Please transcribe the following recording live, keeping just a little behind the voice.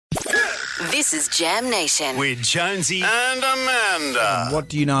This is Jam Nation. With Jonesy and Amanda. What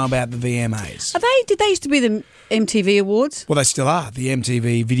do you know about the VMAs? Did they used to be the MTV Awards? Well, they still are, the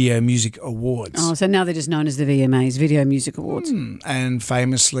MTV Video Music Awards. Oh, so now they're just known as the VMAs, Video Music Awards. And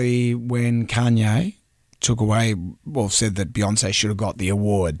famously, when Kanye said that Beyonce should have got the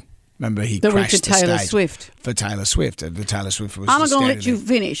award. Remember, he crashed the Taylor stage Swift. for Taylor Swift. The Taylor Swift was I'm not going to standing let you there.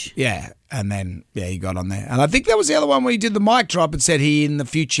 finish. Yeah, and then, he got on there. And I think that was the other one where he did the mic drop and said in the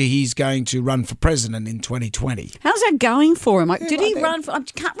future he's going to run for president in 2020. How's that going for him? Did he run for... I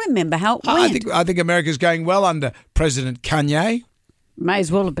can't remember how it went. I think America's going well under President Kanye. May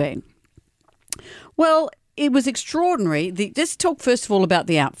as well have been. Well, it was extraordinary. Let's talk first of all about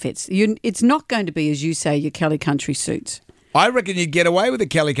the outfits. It's not going to be, as you say, your Kelly Country suits. I reckon you'd get away with a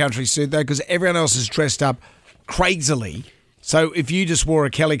Kelly Country suit, though, because everyone else is dressed up crazily. So if you just wore a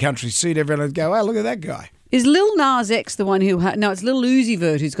Kelly Country suit, everyone would go, oh, look at that guy. Is Lil Nas X the one who... No, it's Lil Uzi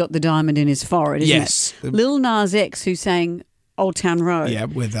Vert who's got the diamond in his forehead, isn't Yes. it? Lil Nas X who sang Old Town Road. Yeah,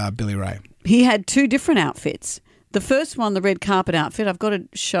 with Billy Ray. He had two different outfits. The first one, the red carpet outfit, I've got a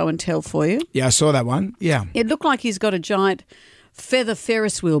show and tell for you. Yeah, I saw that one. Yeah. It looked like he's got a giant feather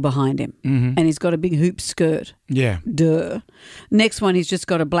Ferris wheel behind him and he's got a big hoop skirt. Yeah. Duh. Next one, he's just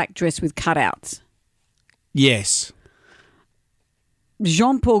got a black dress with cutouts. Yes.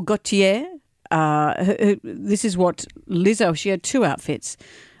 Jean-Paul Gaultier, this is what Lizzo, she had two outfits.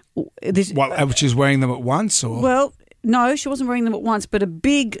 She's wearing them at once? Or? Well, no, she wasn't wearing them at once, but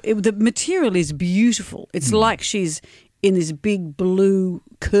the material is beautiful. It's like she's in this big blue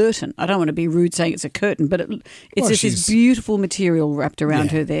curtain. I don't want to be rude saying it's a curtain, but it's just this beautiful material wrapped around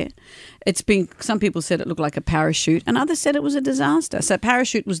her there. Some people said it looked like a parachute and others said it was a disaster. So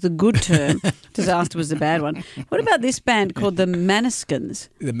parachute was the good term, disaster was the bad one. What about this band called the Maneskin?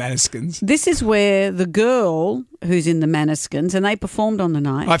 The Maneskin. This is where the girl who's in the Maneskin, and they performed on the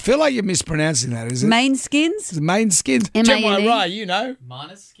night. I feel like you're mispronouncing that, is it? Mainskins? The Mainskins. M-A-N-E? Right, you know.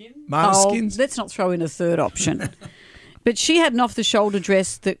 Maneskin? Maneskin. Let's not throw in a third option. But she had an off-the-shoulder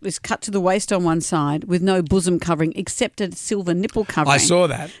dress that was cut to the waist on one side with no bosom covering except a silver nipple covering. I saw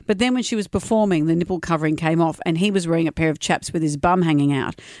that. But then when she was performing, the nipple covering came off and he was wearing a pair of chaps with his bum hanging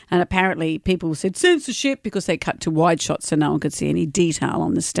out. And apparently people said censorship because they cut to wide shots so no one could see any detail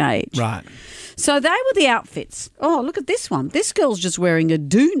on the stage. Right. So they were the outfits. Oh, look at this one. This girl's just wearing a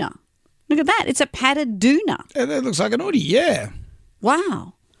doona. Look at that. It's a padded doona. Yeah, that looks like an hoodie, yeah.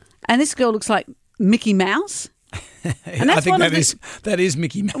 Wow. And this girl looks like Mickey Mouse. And that's I think that is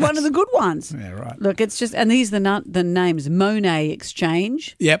Mickey Mouse. One of the good ones. Yeah, right. Look, it's just, and these are the names: Monet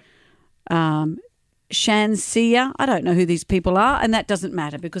Exchange, Yep. Shansia. I don't know who these people are, and that doesn't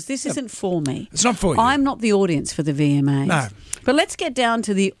matter because this isn't for me. It's not for you. I'm not the audience for the VMAs. No. But let's get down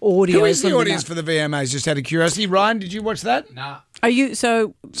to the audio. Who is the audience for the VMAs? Just out of curiosity, Ryan, did you watch that? Nah, Are you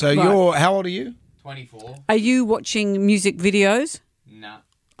so? So right. you're how old are you? 24. Are you watching music videos? Nah.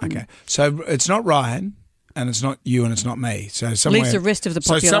 Okay, so it's not Ryan. And it's not you and it's not me. So somewhere, Leaves the rest of the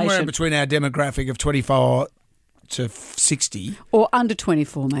population. So somewhere in between our demographic of 24 to 60. Or under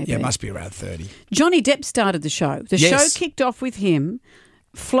 24 maybe. Yeah, it must be around 30. Johnny Depp started the show. The Yes. show kicked off with him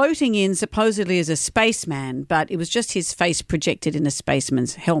floating in supposedly as a spaceman, but it was just his face projected in a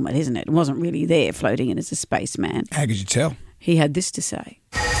spaceman's helmet, isn't it? It wasn't really there floating in as a spaceman. How could you tell? He had this to say.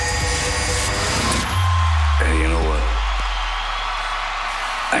 Hey, you know what?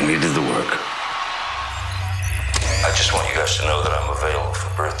 I needed the work. I just want you guys to know that I'm available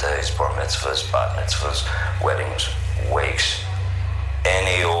for birthdays, bar mitzvahs, bat mitzvahs, weddings, wakes,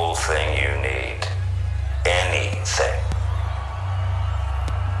 any old thing you need. Anything.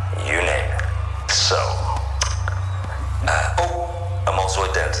 You name it. So, I'm also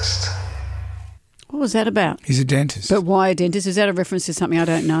a dentist. What was that about? He's a dentist. But why a dentist? Is that a reference to something I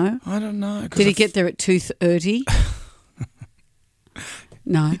don't know? I don't know. Did he get there at 2:30?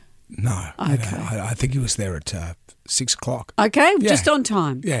 No. No. Okay. I think he was there at 6 o'clock. Okay, Yeah. just on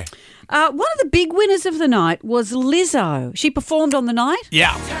time. Yeah. One of the big winners of the night was Lizzo. She performed on the night.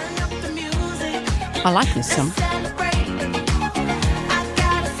 Yeah. I like this song.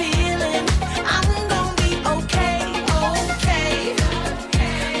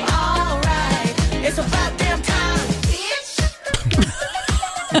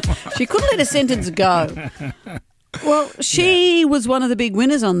 She couldn't let a sentence go. Well, she was one of the big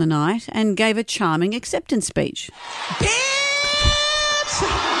winners on the night and gave a charming acceptance speech. Bitch!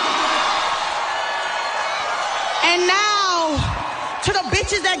 And now, to the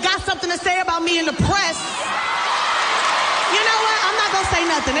bitches that got something to say about me in the press, you know what? I'm not going to say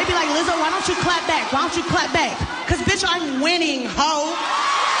nothing. They be like, Lizzo, why don't you clap back? Why don't you clap back? Because, bitch, I'm winning, ho.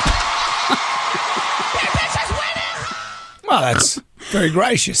 That bitch is winning, ho. Well, that's Very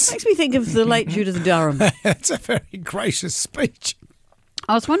gracious. Makes me think of the late Judith Durham. That's a very gracious speech.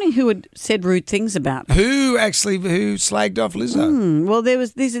 I was wondering who had said rude things about her. Who slagged off Lizzo? Well, there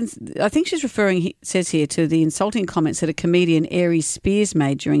was this. I think she's referring, says here, to the insulting comments that a comedian, Aries Spears,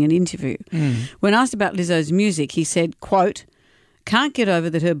 made during an interview. When asked about Lizzo's music, he said, quote, "Can't get over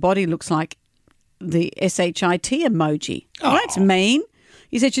that her body looks like the SHIT emoji." Oh, that's mean.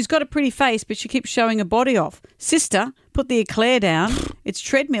 He said she's got a pretty face, but she keeps showing her body off. Sister, put the eclair down. It's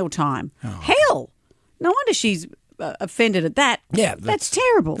treadmill time. Hell, no wonder she's offended at that. Yeah, that's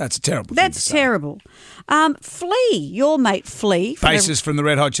terrible. That's a terrible. That's terrible. Flea, your mate Flea, bassist from the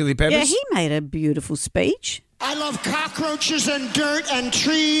Red Hot Chili Peppers. Yeah, he made a beautiful speech. I love cockroaches and dirt and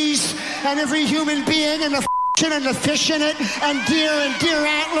trees and every human being and the and the fish in it and deer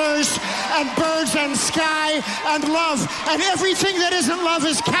antlers and birds and sky and love and everything that isn't love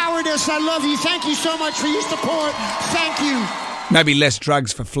is cowardice. I love you. Thank you so much for your support. Thank you. Maybe less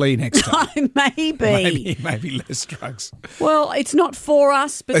drugs for Flea next time. Maybe less drugs. Well, it's not for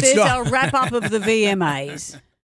us, but there's our wrap up of the VMAs.